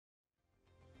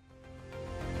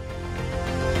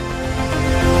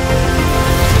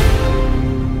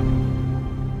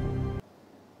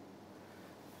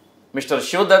Mr.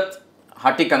 Sivadutt,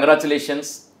 hearty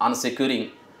congratulations on securing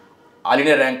All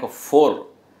India rank of 4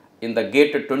 in the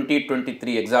GATE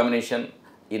 2023 examination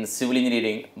in Civil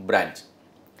Engineering branch.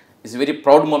 It's a very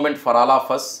proud moment for all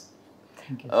of us.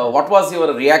 Thank you. What was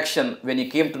your reaction when you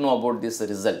came to know about this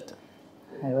result?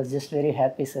 I was just very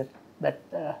happy, sir, that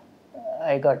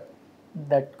I got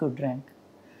that good rank.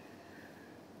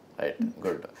 Right,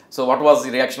 good. So, what was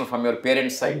the reaction from your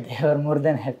parents' side? They were more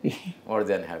than happy. More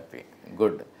than happy.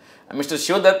 Good. Mr.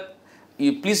 Sivadutt,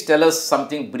 you please tell us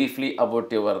something briefly about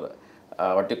your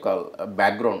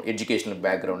background, educational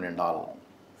background and all.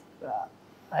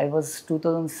 I was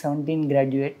 2017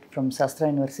 graduate from Shastra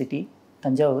University,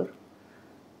 Tanjavur.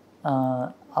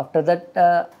 After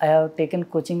that, I have taken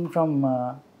coaching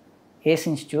from ACE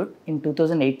Institute in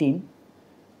 2018.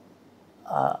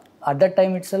 At that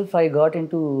time itself, I got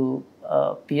into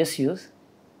PSUs,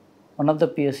 one of the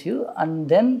PSU, and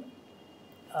then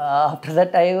after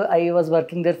that, I was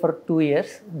working there for 2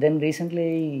 years. Then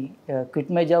recently, I quit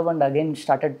my job and again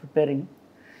started preparing.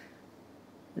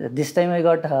 This time, I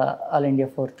got All India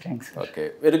 4th rank. Sir.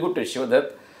 Okay, very good to show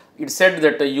that. It said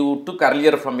that you took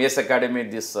earlier from ACE Academy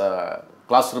this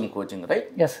classroom coaching,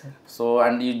 right? Yes, sir. So,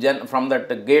 and you from that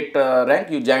GATE rank,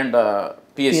 you joined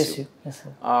PSU. Yes,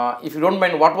 sir. If you don't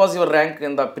mind, what was your rank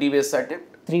in the previous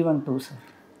attempt? 312, sir.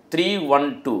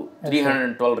 312, yes,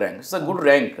 312 rank. It's a good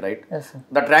rank, right? Yes, sir.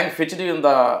 That rank fetched you in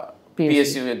the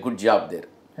PSU, a good job there.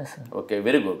 Yes, sir. Okay,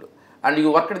 very good. And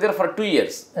you worked there for 2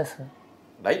 years. Yes, sir.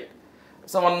 Right?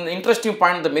 So, one interesting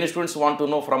point that many students want to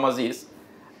know from us is,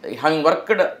 having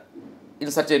worked in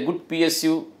such a good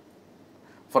PSU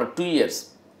for 2 years,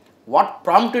 what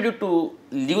prompted you to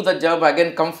leave the job,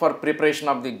 again come for preparation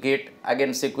of the GATE,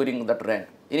 again securing that rank?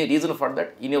 Any reason for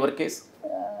that in your case?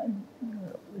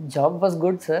 Job was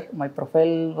good, sir. My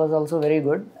profile was also very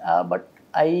good, but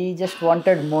I just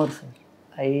wanted more, sir.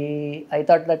 I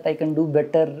thought that I can do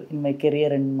better in my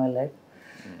career and in my life.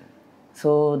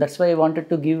 So that's why I wanted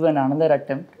to give another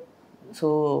attempt,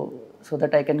 so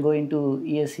that I can go into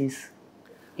ESC's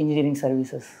engineering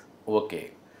services.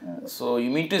 Okay. So you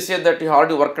mean to say that you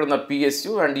already worked in the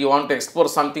PSU and you want to explore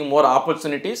something more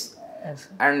opportunities? Yes, sir.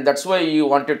 And that's why you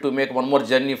wanted to make one more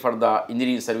journey for the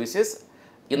engineering services.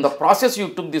 In the process, you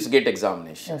took this GATE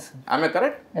examination. Yes, sir. Am I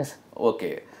correct? Yes.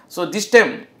 Okay. So this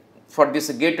time, for this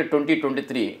GATE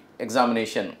 2023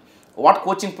 examination, what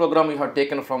coaching program you have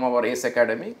taken from our ACE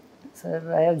Academy?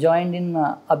 Sir, I have joined in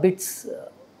ABIT's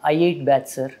I8 batch,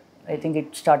 sir. I think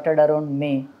it started around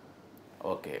May.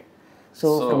 Okay.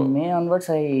 So from May onwards,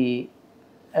 I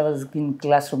was in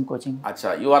classroom coaching.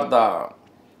 Acha, you are the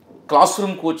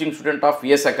classroom coaching student of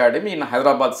ACE Academy in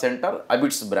Hyderabad Center,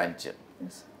 ABIT's branch.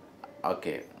 Yes.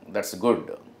 Okay, that's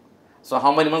good. So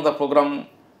how many months the program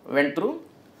went through?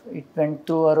 It went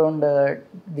to around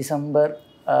December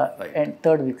and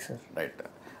 3rd week, sir. Right.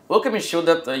 Okay, Ms.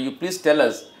 Sivadutt, you please tell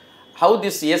us how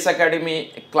this ACE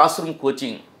Academy classroom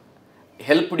coaching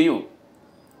helped you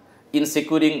in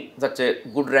securing such a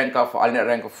good rank of All India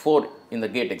rank of 4 in the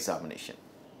GATE examination.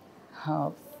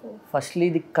 Firstly,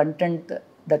 the content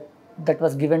that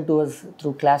was given to us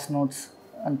through class notes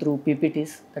and through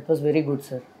PPTs, that was very good,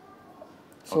 sir.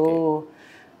 So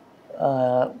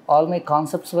all my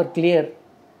concepts were clear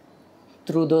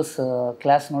through those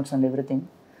class notes and everything.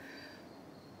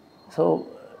 So,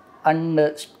 and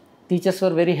teachers were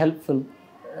very helpful.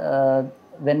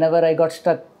 Whenever I got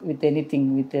stuck with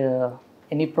anything, with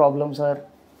any problems or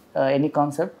any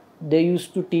concept, they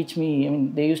used to teach me. I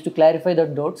mean, they used to clarify the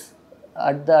doubts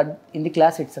in the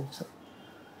class itself.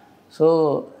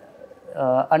 So,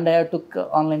 and I took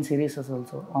online series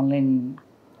also, online.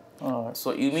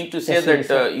 So you mean to say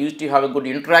that you used to have a good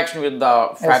interaction with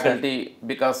the faculty, yes,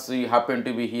 because you happen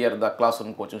to be here, the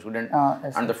classroom coaching student,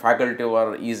 yes, and the faculty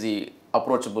were easy,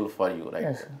 approachable for you, right?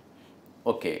 Yes, sir.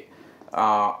 Okay.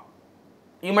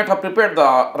 You might have prepared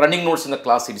the running notes in the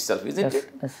class itself, isn't it?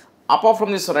 Yes. Apart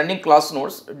from this running class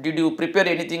notes, did you prepare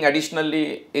anything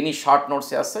additionally, any short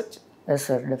notes as such? Yes,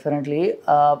 sir, definitely.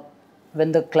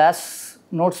 When the class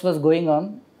notes was going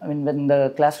on, I mean, when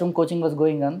the classroom coaching was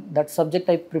going on, that subject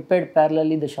I prepared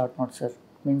parallelly the short notes, sir.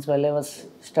 Means while I was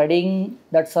studying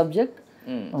that subject,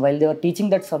 while they were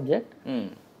teaching that subject,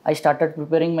 I started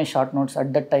preparing my short notes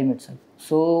at that time itself.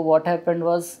 So what happened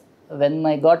was, when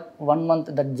I got 1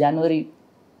 month, that January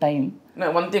time.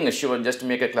 Now, one thing, Shiva, just to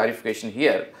make a clarification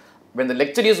here, when the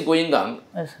lecture is going on,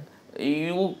 yes, sir,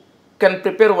 you can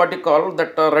prepare what you call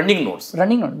that running notes.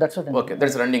 Running note, that's what I mean. Okay,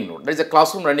 that's running note. That is a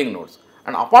classroom running notes.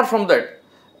 And apart from that,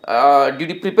 did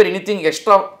you prepare anything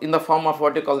extra in the form of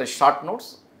what you call the short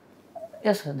notes?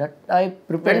 Yes, sir. That I When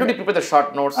prepared. did you prepare the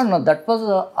short notes? No, that was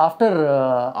after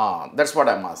That's what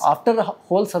I'm asking. after the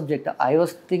whole subject. I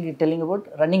was telling about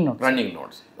running notes. Running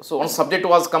notes. So once subject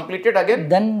was completed again,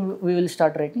 Then we will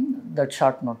start writing that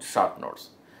short notes. short notes.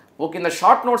 Okay, in the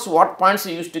short notes, what points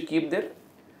you used to keep there?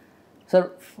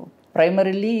 Sir,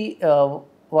 primarily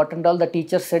what and all the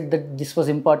teacher said that this was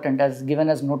important as given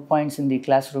as note points in the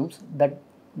classrooms,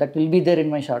 that will be there in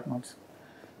my short notes.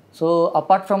 So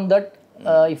apart from that,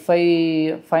 if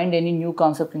I find any new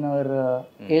concept in our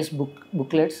ACE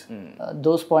booklets,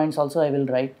 those points also I will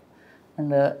write.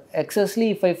 And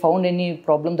excessively, if I found any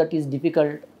problem that is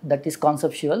difficult, that is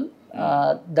conceptual,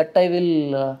 that I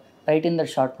will write in the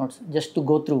short notes just to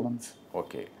go through once.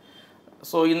 Okay.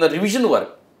 So in the revision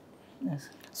work, Yes.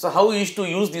 so how you used to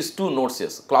use these two notes?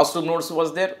 Yes, classroom notes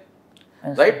was there,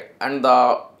 Yes, right? And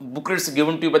the booklets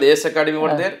given to you by the ACE Academy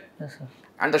were there, Yes, sir.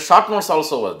 and the short notes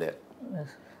also were there. Yes.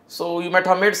 So you might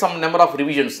have made some number of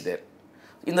revisions there.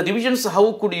 In the revisions,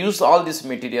 how could you use all this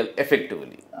material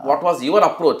effectively? What was your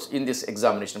approach in this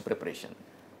examination preparation?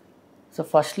 So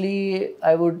firstly,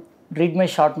 I would read my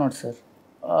short notes, sir.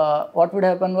 What would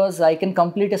happen was I can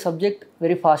complete a subject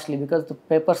very fastly because the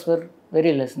papers were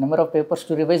very less. Number of papers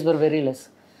to revise were very less.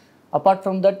 Apart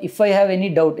from that, if I have any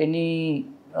doubt,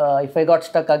 if I got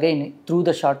stuck again through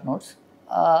the short notes,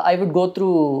 I would go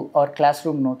through our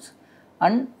classroom notes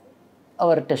and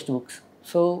our textbooks.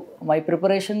 So my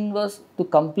preparation was to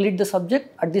complete the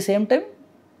subject at the same time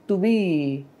to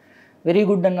be very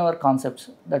good in our concepts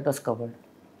that was covered.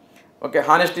 Okay,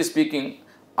 honestly speaking,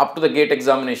 up to the GATE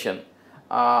examination,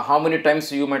 how many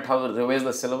times you might have revised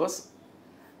the syllabus?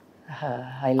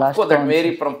 I lost Of course, that count.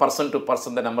 vary from person to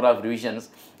person, the number of revisions.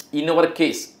 In your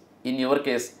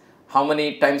case, how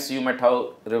many times you might have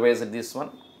revised this one?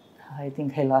 I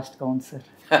think I lost count, sir.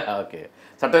 Okay,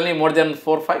 certainly more than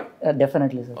 4 or 5.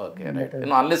 Definitely, sir. Okay, right.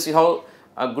 Unless you have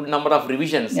a good number of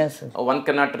revisions, Yes, sir. one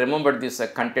cannot remember this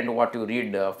content what you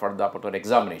read for the particular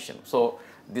examination. So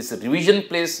this revision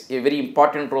plays a very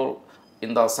important role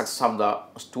in the success of the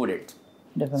student.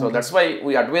 Definitely. So that's why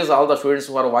we advise all the students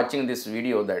who are watching this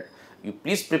video that you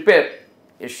please prepare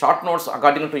a short notes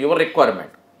according to your requirement.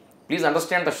 Please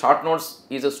understand the short notes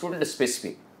is a student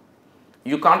specific.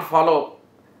 You can't follow,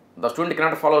 the student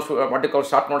cannot follow what you call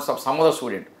short notes of some other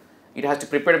student. It has to be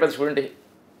prepared by the student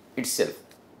itself.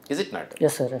 Is it not?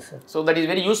 Yes, sir. Yes, sir. So that is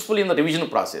very useful in the revision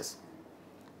process.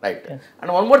 Right. Yes.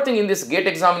 And one more thing in this GATE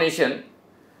examination,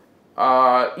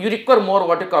 you require more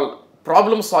what you call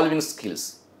problem solving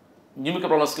skills. Numerical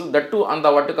problem skill, that too on the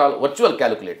what you call virtual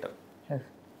calculator. Yes.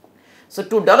 So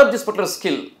to develop this particular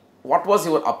skill, what was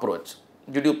your approach?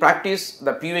 Did you practice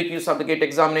the PYQs of the GATE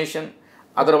examination?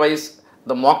 Otherwise,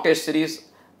 the mock test series,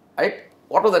 right?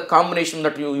 What was the combination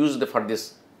that you used for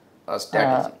this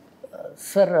strategy?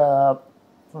 Sir,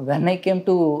 when I came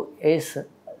to ACE,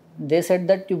 they said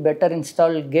that you better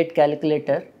install GATE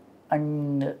calculator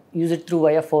and use it through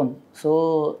via phone.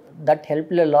 So that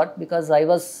helped a lot because I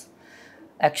was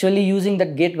actually using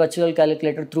that GATE virtual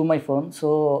calculator through my phone.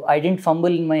 So I didn't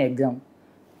fumble in my exam.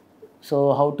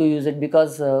 So how to use it,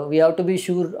 because we have to be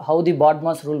sure how the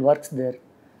BODMAS rule works there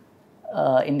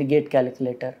in the GATE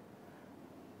calculator.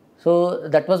 So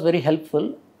that was very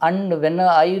helpful. And when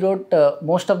I wrote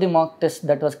most of the mock tests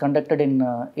that was conducted in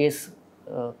ACE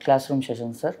classroom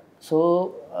sessions, sir.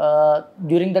 So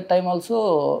during that time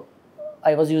also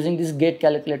I was using this GATE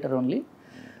calculator only.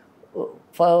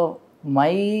 For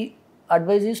my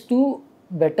advice is to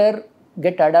better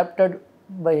get adapted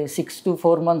by 6 to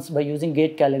 4 months by using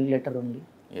GATE calculator only.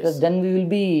 Yes. Because then we will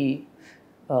be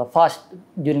fast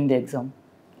during the exam.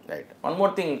 Right. One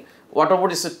more thing, what about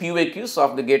this PYQs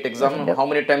of the GATE exam? How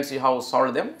many times you have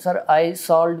solved them? Sir, I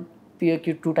solved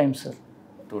PYQ 2 times, sir.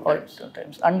 2 times. 2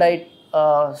 times. And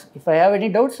if I have any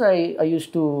doubts, I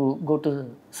used to go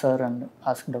to sir and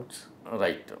ask doubts.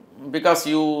 Right. Because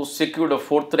you secured a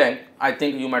 4th rank, I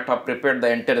think you might have prepared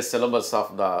the entire syllabus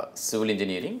of the civil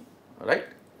engineering, right?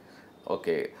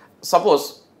 Okay.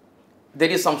 Suppose there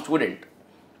is some student,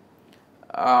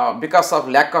 because of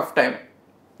lack of time,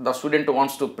 the student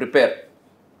wants to prepare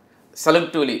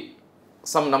selectively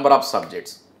some number of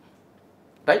subjects,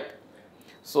 right?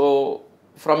 So,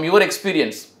 from your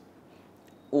experience,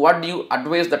 what do you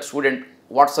advise that student,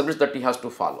 what subjects that he has to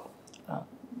follow?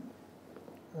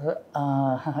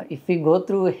 If we go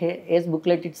through ACE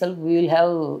booklet itself, we will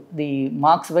have the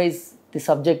marks wise the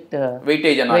subject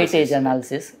Weightage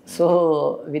analysis.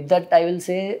 So with that I will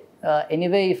say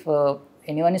anyway if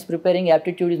anyone is preparing,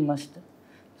 aptitude is must.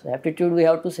 So aptitude we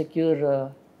have to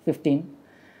secure 15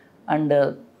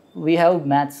 and we have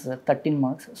maths 13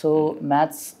 marks. So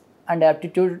maths and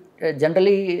aptitude,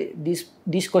 generally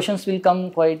these questions will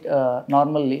come quite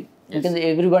normally. Yes. Because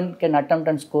everyone can attempt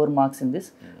and score marks in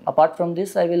this. Apart from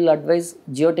this, I will advise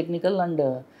geotechnical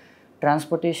and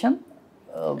transportation,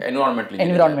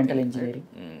 environmental engineering.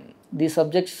 Right? These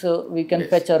subjects we can Yes.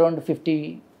 fetch around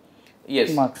 50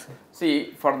 Yes. marks.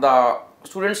 See, for the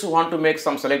students who want to make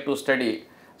some selective study,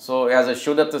 so as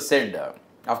Sivadutt said,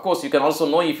 of course, you can also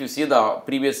know if you see the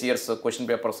previous year's question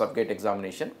papers of GATE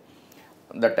examination,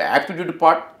 that aptitude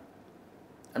part,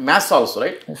 maths also,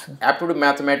 right? Yes, sir. Aptitude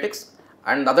mathematics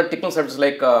and other technical subjects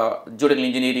like geotechnical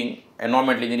engineering,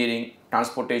 environmental engineering,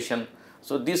 transportation.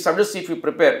 So these subjects, if you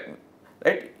prepare,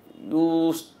 right,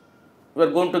 you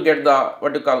are going to get the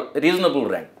what you call reasonable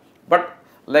rank. But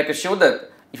like Sivadutt,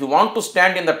 if you want to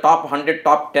stand in the top 100,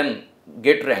 top 10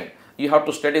 GATE rank, you have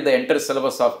to study the entire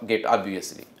syllabus of GATE,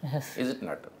 obviously. Yes. Is it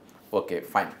not? Okay,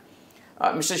 fine.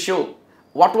 Mr. Shiv,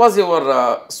 what was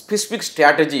your specific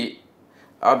strategy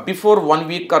before 1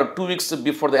 week or 2 weeks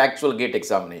before the actual GATE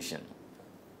examination?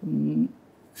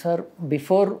 Sir,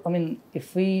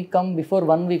 if we come before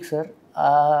 1 week, sir,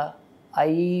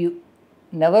 I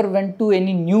never went to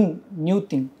any new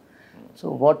thing. So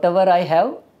whatever I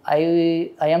have,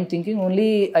 I am thinking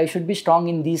only I should be strong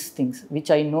in these things,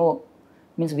 which I know,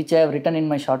 means which I have written in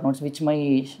my short notes, which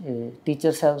my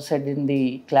teachers have said in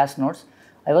the class notes.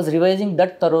 I was revising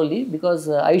that thoroughly because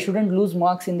I shouldn't lose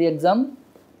marks in the exam,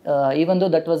 even though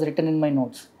that was written in my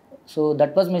notes. So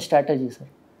that was my strategy, sir.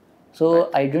 So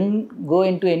Right. I didn't go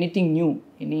into anything new.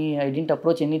 I didn't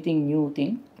approach anything new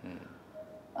thing.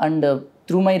 And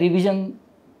through my revision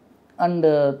and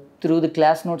through the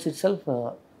class notes itself,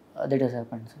 that has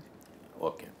happened, sir.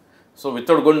 Okay. So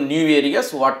without going to new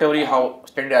areas, whatever you have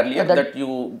studied earlier, that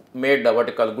you made what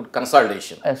you call good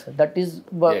consolidation. Yes, sir. That is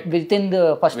Yeah. within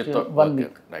the first Without, 1 okay,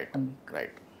 week. Right, right.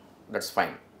 That's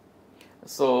fine.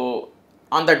 So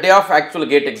on the day of actual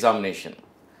GATE examination,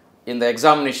 in the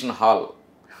examination hall,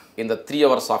 in the 3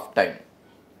 hours of time,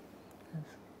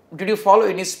 did you follow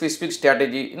any specific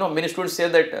strategy? You know, many students say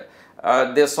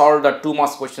that they solved the 2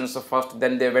 marks questions first,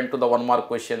 then they went to the 1 mark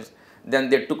questions, then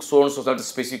they took so and so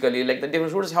specifically. Like the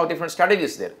different students have different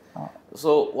strategies there.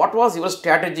 So, what was your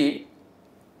strategy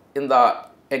in the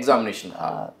examination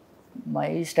hall?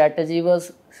 My strategy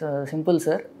was simple,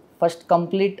 sir. First,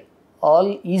 complete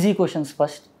all easy questions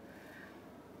first,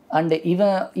 and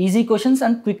even easy questions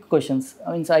and quick questions.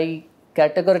 I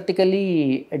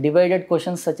categorically divided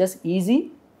questions such as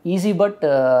easy but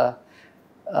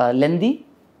lengthy,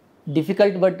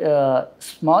 difficult but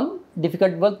small,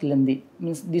 difficult but lengthy.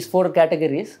 Means these 4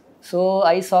 categories. So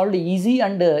I solved easy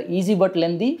and easy but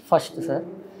lengthy first, sir.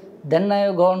 Then I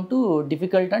have gone to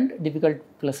difficult and difficult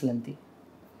plus lengthy.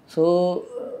 So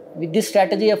with this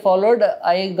strategy I followed,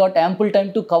 I got ample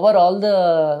time to cover all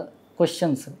the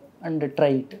questions and try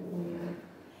it.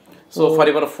 So for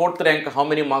your 4th rank, how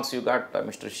many marks you got,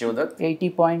 Mr. Sivadutt?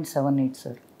 80.78,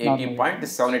 sir.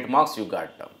 80.78 marks you got.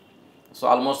 So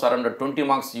almost around 20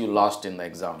 marks you lost in the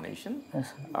examination. Yes,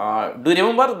 sir. Do you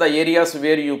remember the areas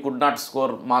where you could not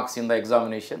score marks in the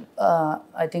examination?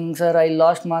 I think, sir, I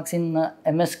lost marks in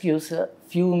MSQs.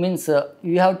 Few means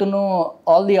you have to know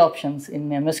all the options in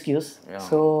MSQs. Yeah.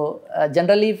 So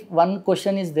generally, if one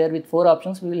question is there with 4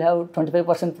 options, we will have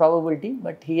 25% probability.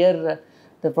 But here,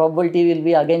 the probability will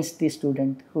be against the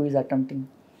student who is attempting.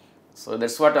 So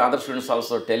that's what other students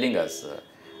also telling us.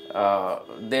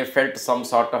 They felt some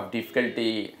sort of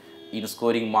difficulty in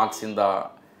scoring marks in the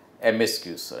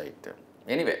MSQs, right?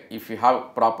 Anyway, if you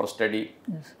have proper study,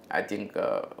 Yes. I think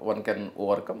one can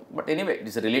overcome. But anyway, it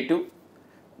is relative.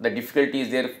 The difficulty is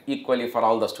there equally for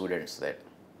all the students there.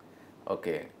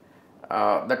 Okay.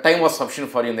 The time was sufficient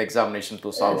for you in the examination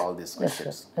to solve all these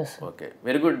questions. Yes, sir. Okay.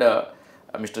 Very good,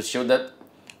 Mr. Sivadutt.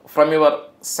 From your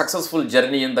successful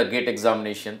journey in the GATE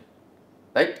examination,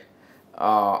 right?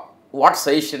 What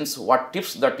suggestions, what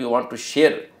tips that you want to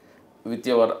share with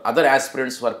your other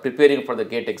aspirants who are preparing for the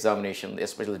GATE examination,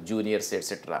 especially juniors,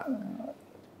 etc.?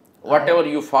 Whatever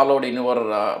you followed in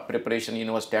your preparation, in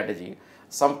your strategy,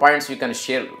 some points you can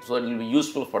share so it will be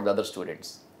useful for the other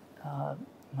students.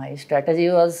 My strategy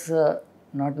was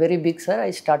not very big, sir.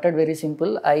 I started very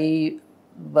simple.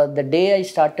 But the day I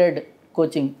started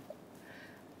coaching,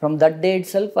 from that day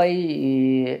itself,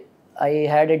 I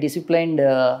had a disciplined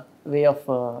way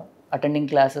of attending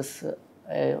classes.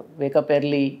 Wake up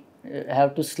early,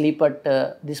 have to sleep at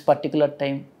this particular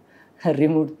time,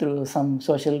 removed through some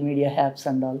social media apps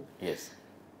and all. Yes.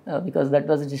 Because that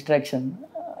was a distraction.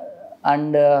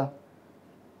 And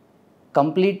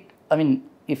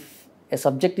if a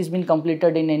subject is been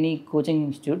completed in any coaching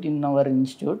institute, in our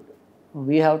institute,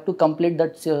 we have to complete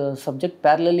that subject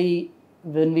parallelly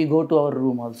when we go to our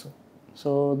room also.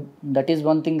 So that is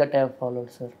one thing that I have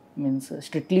followed, sir. Means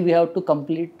strictly we have to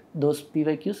complete those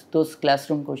PYQs, those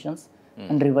classroom questions,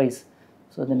 and revise.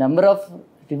 So the number of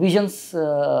revisions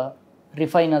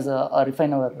refine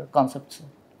our concepts.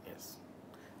 Yes.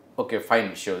 Okay,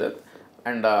 fine, sure that.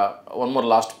 And one more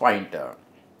last point.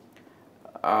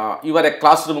 You are a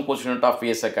classroom coach student of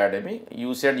PS Academy.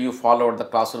 You said you followed the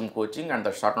classroom coaching and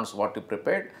the short notes what you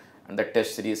prepared and the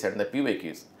test series and the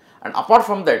PYQs. And apart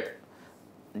from that,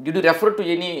 did you refer to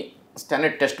any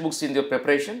standard textbooks in your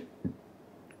preparation?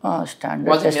 Standard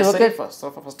Was it textbook. necessary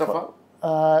first of all?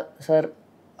 Sir,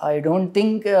 I don't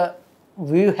think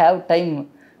we have time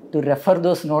to refer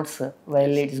those notes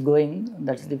while it is going.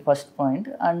 That's the first point.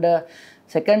 And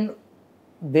second,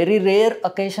 very rare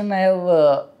occasion I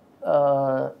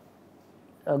have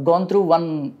gone through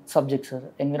one subject, sir,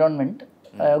 environment.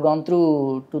 I have gone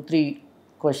through 2-3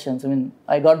 questions. I mean,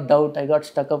 I got doubt, I got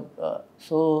stuck up.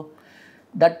 So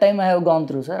that time I have gone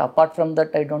through, sir. Apart from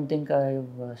that, I don't think I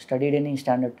have studied any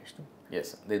standard textbook.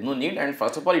 Yes, there is no need, and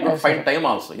first of all, you don't find time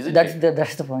also, isn't That's it?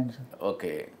 that's the point, sir.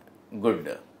 Okay,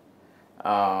 good.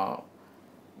 Mr.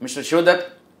 Sivadutt,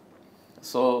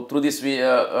 so through this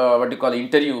what you call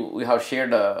interview, we have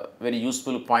shared very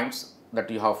useful points that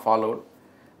you have followed.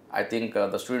 I think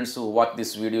the students who watch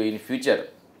this video in future,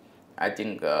 I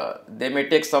think they may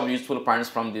take some useful points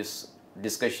from this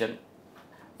discussion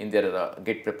in their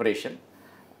GATE preparation.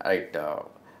 Right.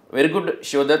 Very good,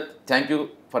 Sivadutt. Thank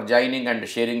you for joining and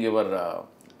sharing your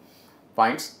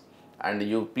points. And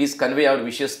you please convey our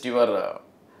wishes to your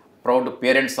proud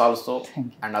parents also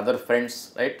and other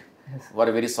friends, right? Yes. Who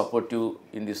are very supportive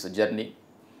in this journey.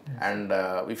 Yes.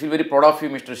 And we feel very proud of you,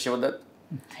 Mr. Sivadutt.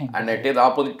 And I take the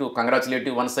opportunity to congratulate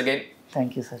you once again.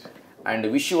 Thank you, sir.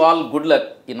 And wish you all good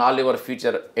luck in all your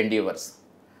future endeavors.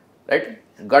 Right?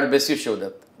 God bless you,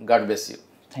 Sivadutt. God bless you.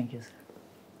 Thank you, sir.